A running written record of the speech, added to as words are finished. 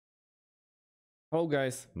Hello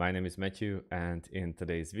guys, my name is Matthew, and in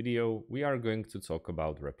today's video we are going to talk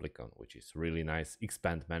about Replicon, which is really nice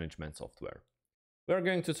expand management software. We are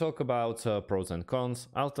going to talk about pros and cons.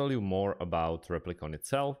 I'll tell you more about Replicon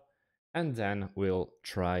itself, and then we'll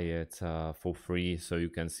try it for free so you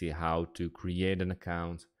can see how to create an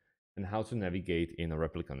account and how to navigate in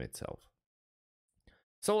Replicon itself.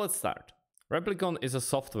 So let's start. Replicon is a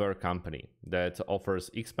software company that offers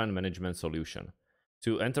expand management solution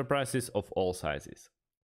to enterprises of all sizes.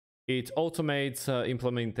 It automates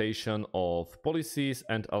implementation of policies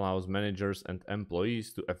and allows managers and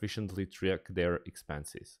employees to efficiently track their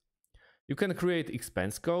expenses. You can create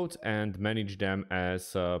expense codes and manage them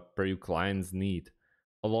as per your client's need,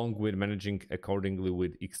 along with managing accordingly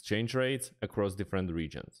with exchange rates across different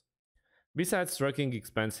regions. Besides tracking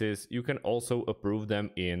expenses, you can also approve them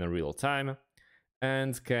in real time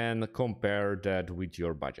and can compare that with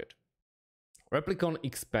your budget. Replicon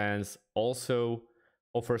Expense also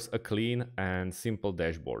offers a clean and simple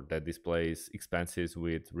dashboard that displays expenses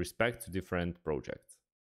with respect to different projects,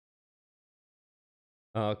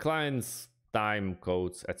 clients, time,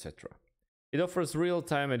 codes, etc. It offers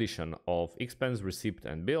real-time edition of expense receipt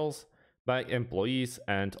and bills by employees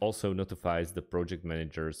and also notifies the project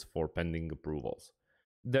managers for pending approvals.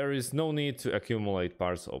 There is no need to accumulate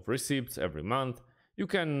parts of receipts every month. You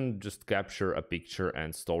can just capture a picture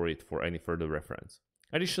and store it for any further reference.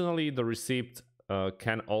 Additionally, the receipt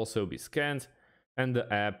can also be scanned and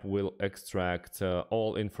the app will extract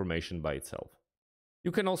all information by itself.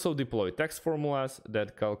 You can also deploy tax formulas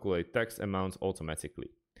that calculate tax amounts automatically.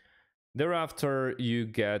 Thereafter, you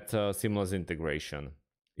get seamless integration,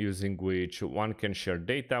 using which one can share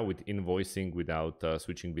data with invoicing without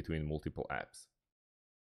switching between multiple apps.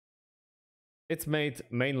 It's made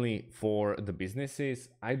mainly for the businesses.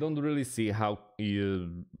 I don't really see how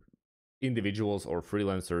individuals or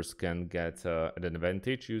freelancers can get an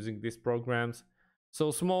advantage using these programs. So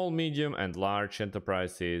small, medium and large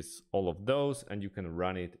enterprises, all of those, and you can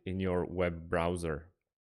run it in your web browser.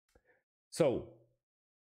 So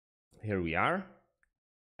here we are,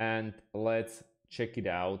 and let's check it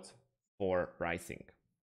out for pricing.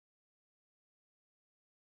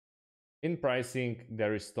 In pricing,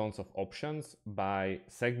 there is tons of options by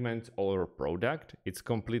segment or product. It's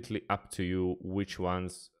completely up to you which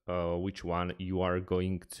one you are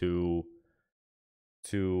going to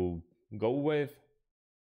go with.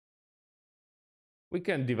 We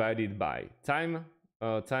can divide it by time,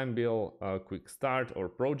 time bill, quick start or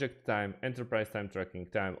project time, enterprise time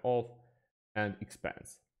tracking, time off, and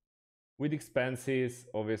expense. With expenses,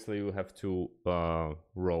 obviously you have to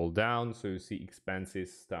roll down, so you see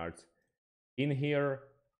expenses starts in here,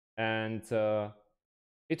 and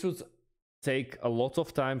it would take a lot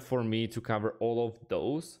of time for me to cover all of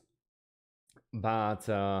those, but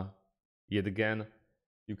yet again,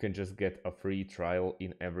 you can just get a free trial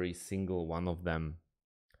in every single one of them.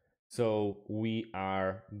 So we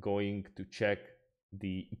are going to check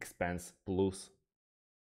the expense plus,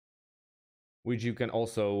 which you can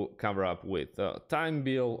also cover up with time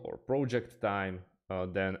bill or project time,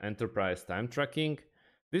 then enterprise time tracking.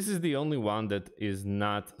 This is the only one that is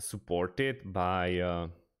not supported by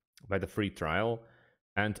the free trial,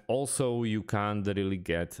 and also you can't really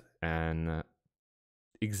get an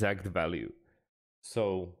exact value.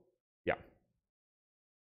 So yeah,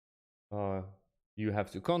 you have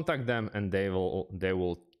to contact them, and they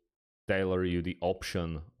will tailor you the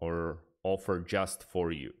option or offer just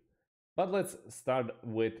for you. But let's start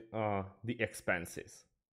with the expenses.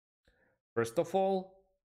 First of all,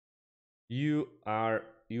 you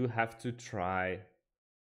have to try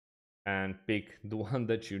and pick the one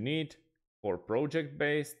that you need for project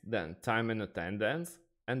based, then time and attendance,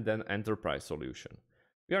 and then enterprise solution.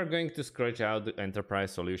 We are going to scratch out the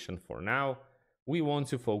enterprise solution for now. We want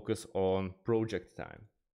to focus on project time.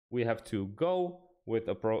 We have to go with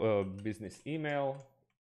a business email,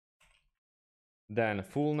 then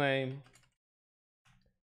full name,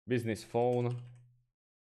 business phone.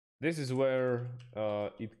 This is where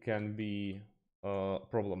it can be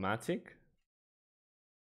problematic,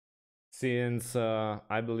 since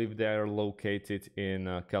I believe they are located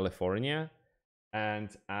in California, and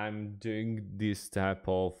I'm doing this type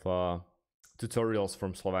of tutorials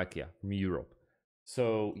from Slovakia, from Europe.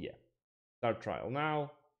 So yeah, start trial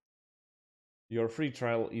now. Your free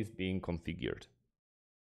trial is being configured.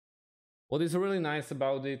 What is really nice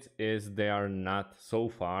about it is they are not so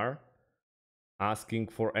far asking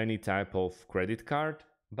for any type of credit card,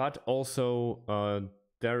 but also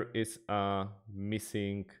there is a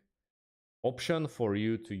missing option for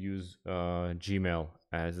you to use Gmail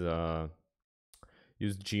as a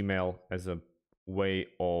way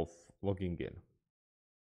of logging in.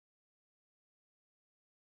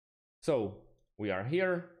 So we are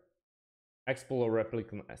here. Explore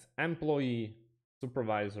Replicon as employee,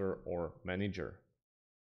 supervisor, or manager.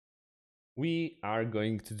 We are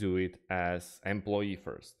going to do it as employee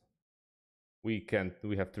first. We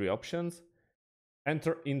have three options: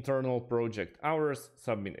 enter internal project hours,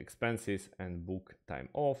 submit expenses, and book time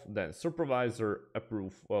off. Then supervisor,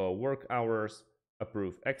 approve work hours,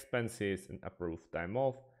 approve expenses, and approve time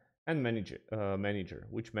off. And manager,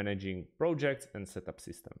 which managing projects and setup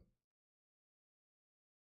system.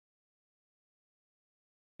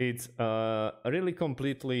 It's really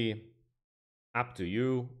completely up to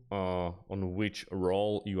you on which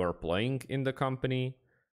role you are playing in the company.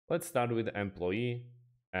 Let's start with the employee.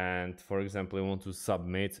 And for example, you want to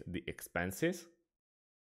submit the expenses.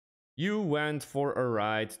 You went for a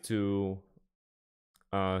ride to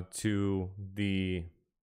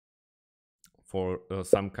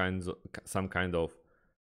some kind of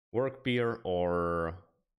work peer or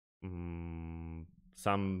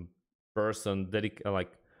some person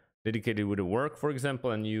dedicated with the work, for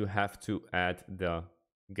example, and you have to add the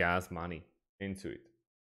gas money into it.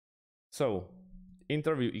 So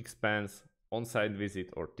interview expense, on-site visit,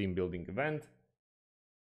 or team building event.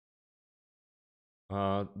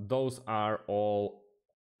 Those are all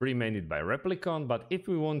pre-made by Replicon, but if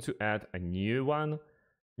we want to add a new one,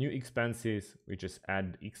 new expenses, we just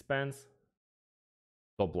add expense,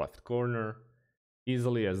 top left corner,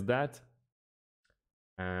 easily as that.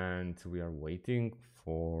 And we are waiting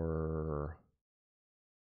for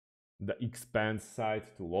the expense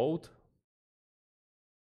side to load.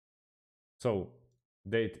 So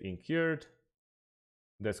date incurred,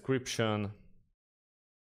 description,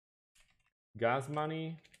 gas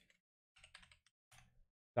money,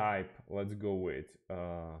 type, let's go with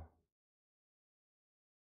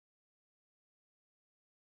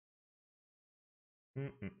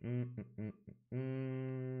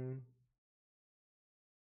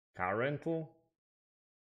car rental.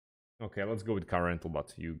 Okay, let's go with car rental,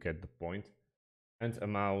 but you get the point. And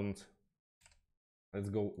amount, let's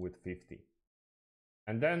go with 50.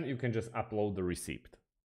 And then you can just upload the receipt.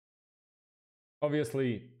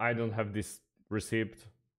 Obviously, I don't have this receipt,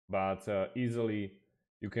 but easily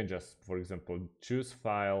you can just, for example, choose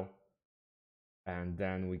file, and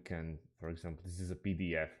then we can, for example, this is a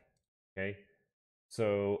PDF, okay?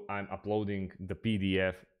 So I'm uploading the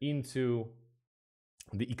PDF into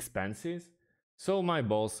the expenses, so my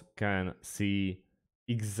boss can see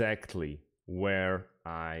exactly where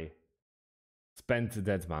I spent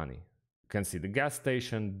that money. You can see the gas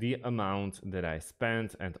station, the amount that I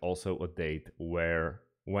spent, and also a date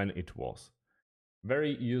when it was.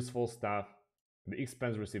 Very useful stuff. The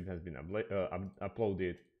expense receipt has been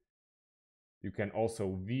uploaded. You can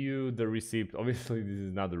also view the receipt. Obviously, this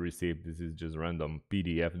is not a receipt. This is just random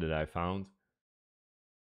PDF that I found.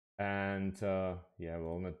 And yeah,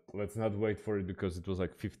 well, let's not wait for it because it was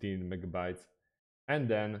like 15 megabytes. And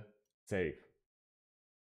then save.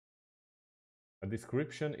 A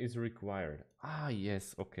description is required. Ah,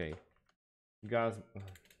 yes, okay. Gas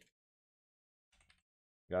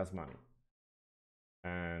money.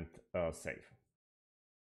 And save.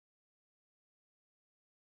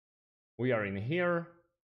 We are in here,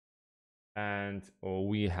 and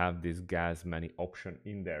we have this gas money option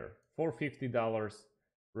in there for $50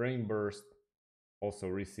 reimbursed. Also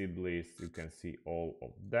receipt list, you can see all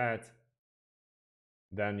of that.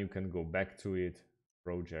 Then you can go back to it,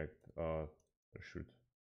 project,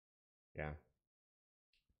 yeah,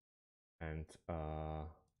 and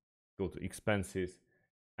go to expenses,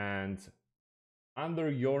 and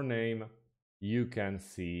under your name you can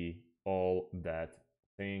see all that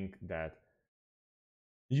thing that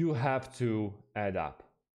you have to add up.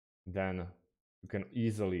 Then you can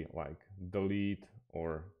easily like delete,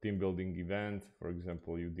 or team building event, for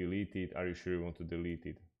example, you delete it. Are you sure you want to delete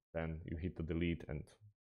it? Then you hit the delete, and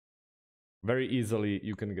very easily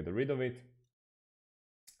you can get rid of it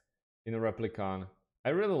in a Replicon. I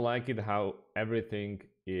really like it how everything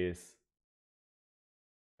is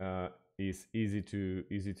easy to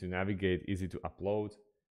navigate, easy to upload.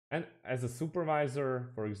 And as a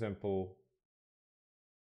supervisor, for example,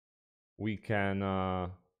 we can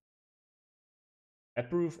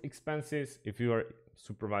approve expenses if you are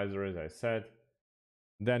supervisor, as I said.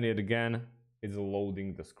 Then it again is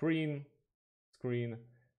loading the screen.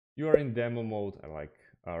 You are in demo mode, I like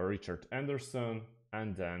Richard Anderson,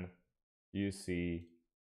 and then you see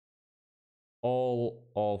all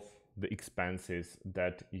of the expenses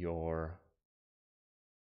that your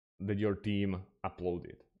team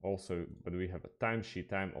uploaded. Also, but we have a timesheet,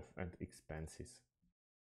 time off, and expenses.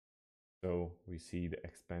 So we see the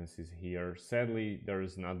expenses here. Sadly, there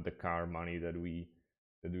is not the car money that we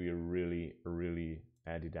that we really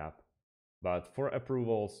added up. But for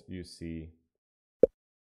approvals, you see a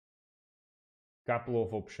couple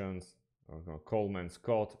of options, Coleman's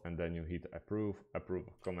code, and then you hit approve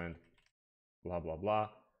comment, blah, blah, blah,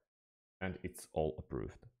 and it's all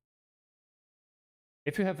approved.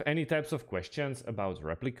 If you have any types of questions about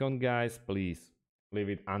Replicon, guys, please leave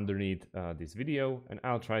it underneath this video and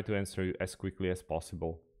I'll try to answer you as quickly as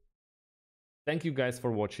possible. Thank you guys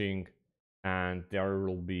for watching, and there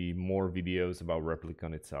will be more videos about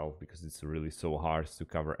Replicon itself because it's really so hard to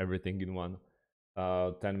cover everything in one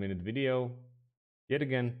 10-minute video. Yet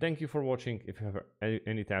again, thank you for watching. If you have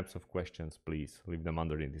any types of questions, please leave them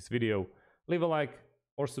underneath this video. Leave a like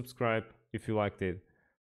or subscribe if you liked it,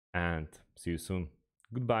 and see you soon.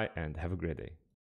 Goodbye and have a great day.